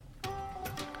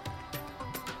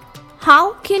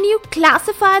How can you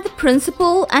classify the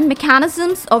principle and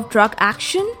mechanisms of drug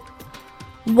action?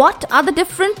 What are the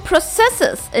different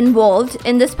processes involved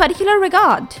in this particular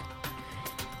regard?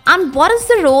 And what is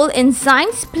the role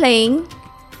enzymes playing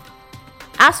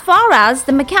as far as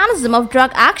the mechanism of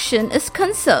drug action is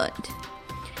concerned?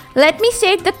 Let me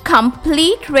state the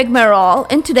complete rigmarole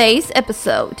in today's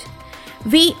episode.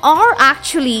 We are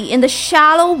actually in the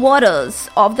shallow waters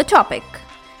of the topic.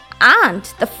 And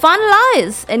the fun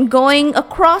lies in going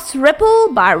across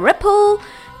ripple by ripple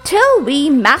till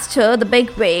we master the big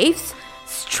waves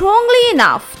strongly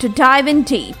enough to dive in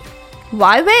deep.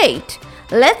 Why wait?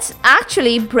 Let's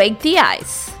actually break the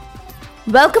ice.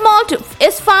 Welcome all to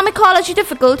Is Pharmacology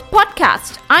Difficult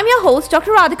podcast. I'm your host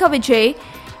Dr. Radhika Vijay,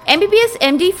 MBBS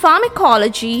MD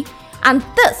Pharmacology, and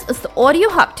this is the audio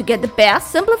hub to get the best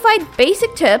simplified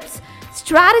basic tips,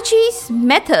 strategies,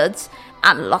 methods,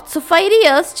 and lots of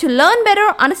ideas to learn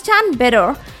better, understand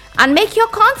better, and make your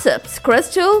concepts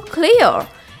crystal clear.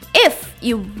 If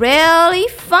you really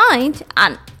find,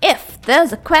 and if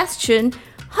there's a question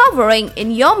hovering in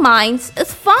your minds,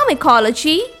 is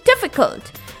pharmacology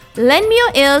difficult? Lend me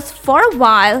your ears for a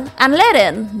while and let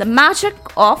in the magic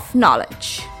of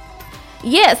knowledge.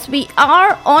 Yes, we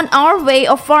are on our way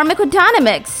of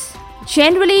pharmacodynamics.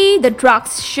 Generally, the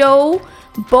drugs show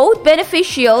both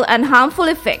beneficial and harmful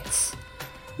effects.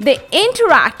 They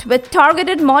interact with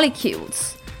targeted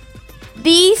molecules.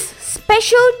 These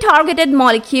special targeted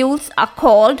molecules are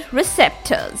called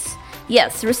receptors.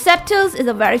 Yes, receptors is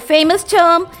a very famous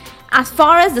term as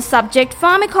far as the subject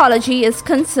pharmacology is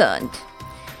concerned.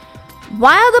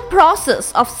 Via the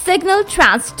process of signal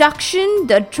transduction,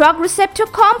 the drug receptor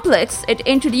complex, it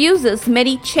introduces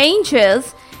many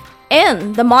changes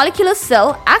in the molecular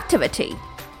cell activity.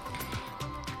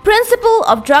 Principle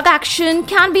of drug action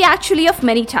can be actually of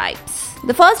many types.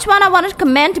 The first one I want to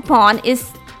comment upon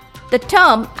is the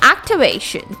term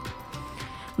activation.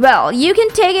 Well, you can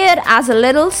take it as a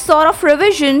little sort of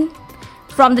revision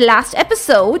from the last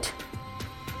episode.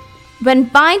 When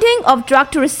binding of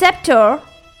drug to receptor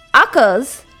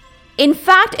occurs, in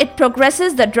fact, it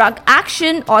progresses the drug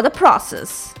action or the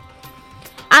process.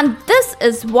 And this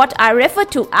is what I refer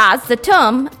to as the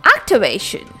term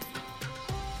activation.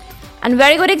 And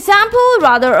very good example,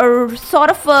 rather a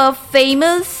sort of a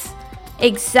famous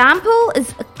example,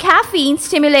 is caffeine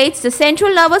stimulates the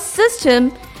central nervous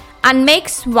system and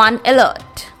makes one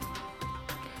alert.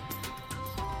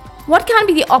 What can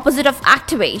be the opposite of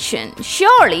activation?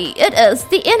 Surely it is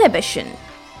the inhibition.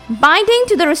 Binding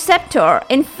to the receptor,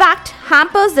 in fact,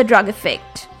 hampers the drug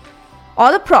effect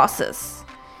or the process.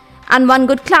 And one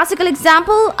good classical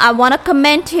example I want to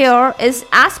comment here is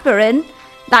aspirin,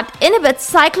 that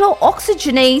inhibits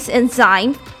cyclooxygenase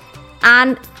enzyme,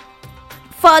 and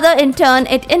further in turn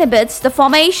it inhibits the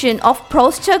formation of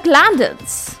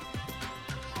prostaglandins.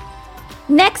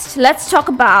 Next, let's talk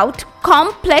about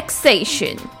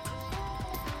complexation.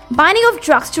 Binding of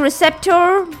drugs to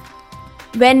receptor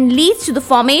when leads to the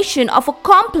formation of a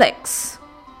complex,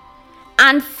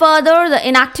 and further the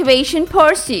inactivation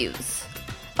pursues.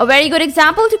 A very good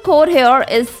example to quote here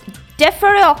is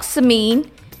deferoxamine,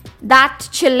 that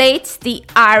chelates the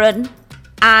iron,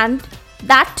 and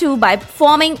that too by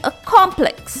forming a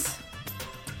complex.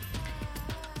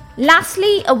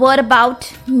 Lastly, a word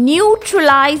about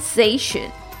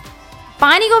neutralization.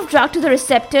 Binding of drug to the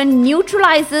receptor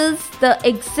neutralizes the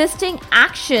existing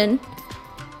action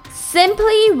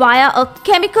simply via a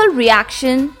chemical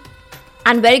reaction,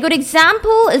 and very good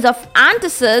example is of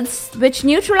antacids, which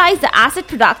neutralize the acid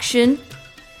production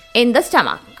in the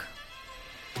stomach.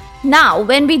 Now,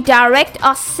 when we direct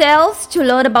ourselves to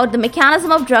learn about the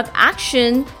mechanism of drug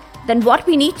action, then what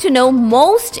we need to know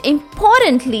most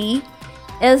importantly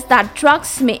is that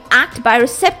drugs may act by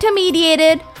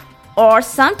receptor-mediated or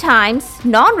sometimes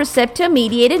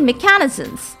non-receptor-mediated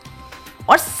mechanisms,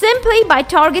 or simply by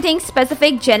targeting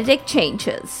specific genetic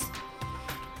changes.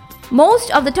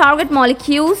 Most of the target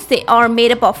molecules, they are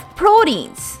made up of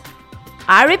proteins.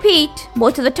 I repeat,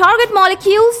 most of the target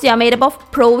molecules, they are made up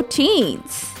of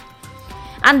proteins.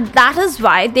 And that is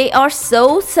why they are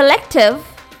so selective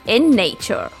in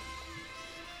nature.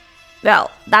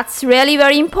 Well, that's really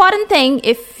very important thing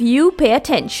if you pay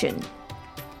attention.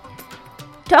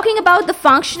 Talking about the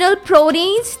functional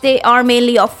proteins, they are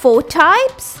mainly of 4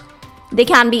 types. They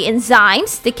can be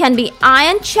enzymes, they can be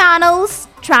ion channels,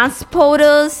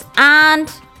 transporters,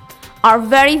 and are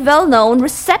very well known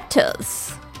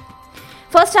receptors.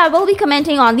 First, I will be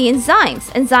commenting on the enzymes.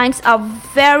 Enzymes are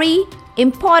very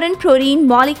important protein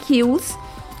molecules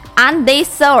and they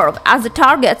serve as the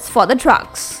targets for the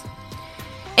drugs.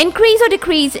 increase or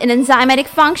decrease in enzymatic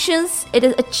functions. It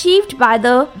is achieved by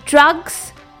the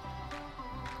drugs.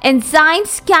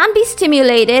 Enzymes can be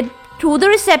stimulated through the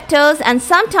receptors and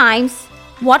sometimes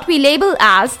what we label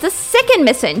as the second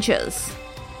messengers.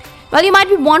 Well, you might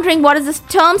be wondering what is this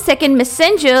term second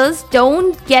messengers.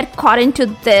 Don't get caught into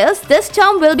this. This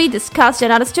term will be discussed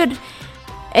and understood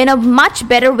in a much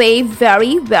better way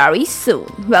very, very soon.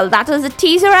 Well, that was a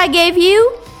teaser I gave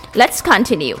you. Let's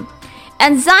continue.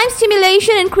 Enzyme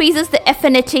stimulation increases the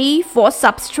affinity for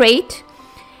substrate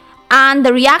and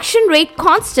the reaction rate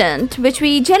constant, which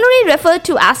we generally refer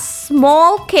to as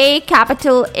small k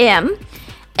capital M,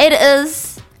 it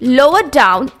is lowered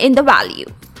down in the value.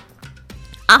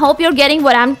 I hope you're getting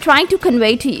what I'm trying to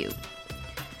convey to you.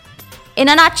 In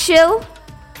a nutshell,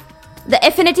 the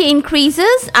affinity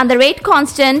increases and the rate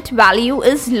constant value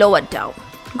is lowered down.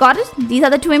 Got it? These are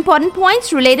the two important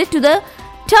points related to the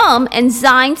term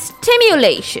enzyme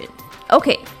stimulation.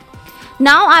 Okay.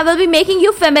 Now I will be making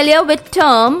you familiar with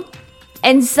term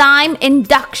enzyme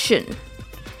induction.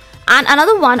 And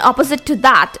another one opposite to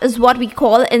that is what we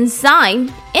call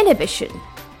enzyme inhibition.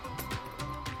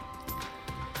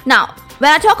 Now,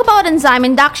 when I talk about enzyme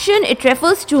induction, it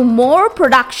refers to more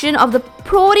production of the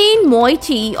protein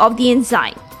moiety of the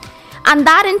enzyme, and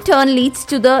that in turn leads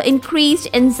to the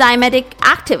increased enzymatic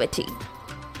activity.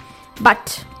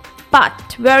 But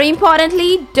very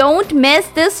importantly, don't mess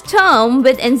this term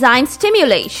with enzyme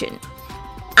stimulation.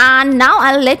 And now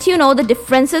I'll let you know the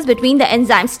differences between the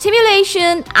enzyme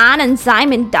stimulation and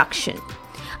enzyme induction.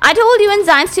 I told you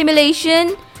enzyme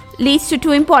stimulation leads to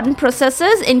two important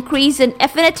processes: increase in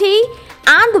affinity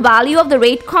and the value of the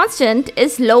rate constant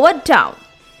is lowered down.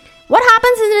 What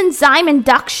happens in enzyme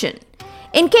induction?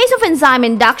 In case of enzyme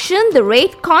induction, the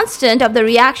rate constant of the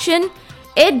reaction,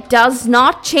 it does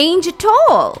not change at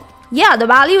all. Yeah, the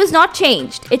value is not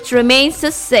changed. It remains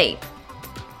the same.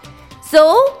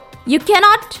 So, you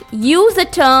cannot use the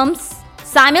terms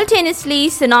simultaneously,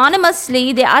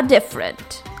 synonymously. They are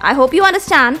different. I hope you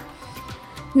understand.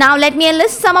 Now let me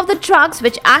enlist some of the drugs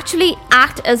which actually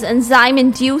act as enzyme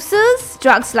inducers.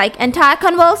 Drugs like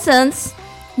anticonvulsants,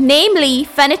 namely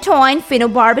phenytoin,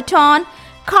 phenobarbital,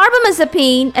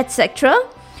 carbamazepine, etc.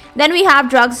 Then we have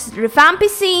drugs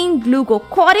rifampicin,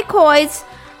 glucocorticoids,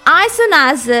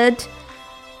 isoniazid,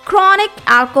 chronic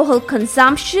alcohol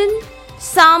consumption.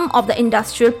 Some of the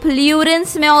industrial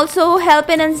pollutants may also help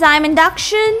in enzyme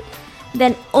induction.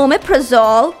 Then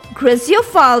omeprazole,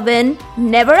 griseofulvin,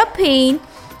 nevirapine,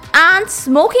 and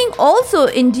smoking also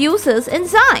induces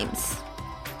enzymes.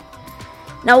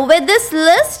 Now with this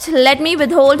list, let me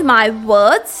withhold my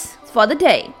words for the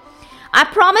day. I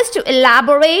promise to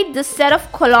elaborate this set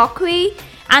of colloquy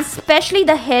and especially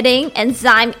the heading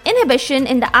enzyme inhibition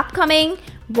in the upcoming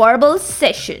verbal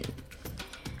session.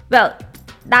 Well,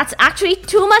 that's actually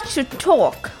too much to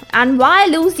talk, and why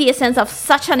lose the essence of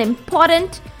such an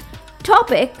important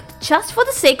topic just for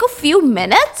the sake of few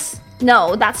minutes?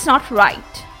 No, that's not right.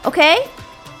 Okay?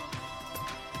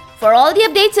 For all the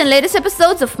updates and latest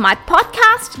episodes of my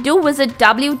podcast, do visit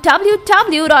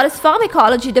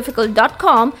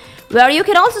www.ispharmacologydifficult.com, where you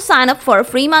can also sign up for a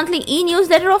free monthly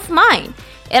e-newsletter of mine.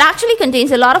 It actually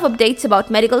contains a lot of updates about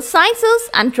medical sciences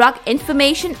and drug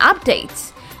information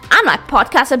updates. And my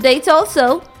podcast updates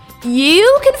also.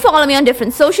 You can follow me on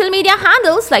different social media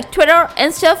handles like Twitter,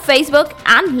 Insta, Facebook,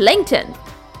 and LinkedIn.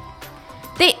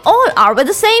 They all are with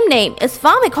the same name, is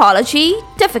Pharmacology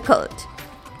Difficult.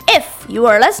 If you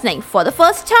are listening for the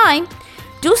first time,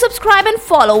 do subscribe and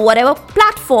follow whatever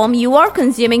platform you are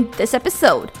consuming this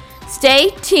episode.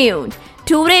 Stay tuned.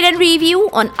 To rate and review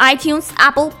on iTunes,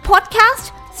 Apple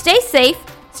Podcast. Stay safe,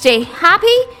 stay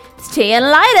happy, stay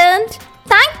enlightened.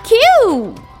 Thank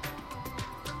you.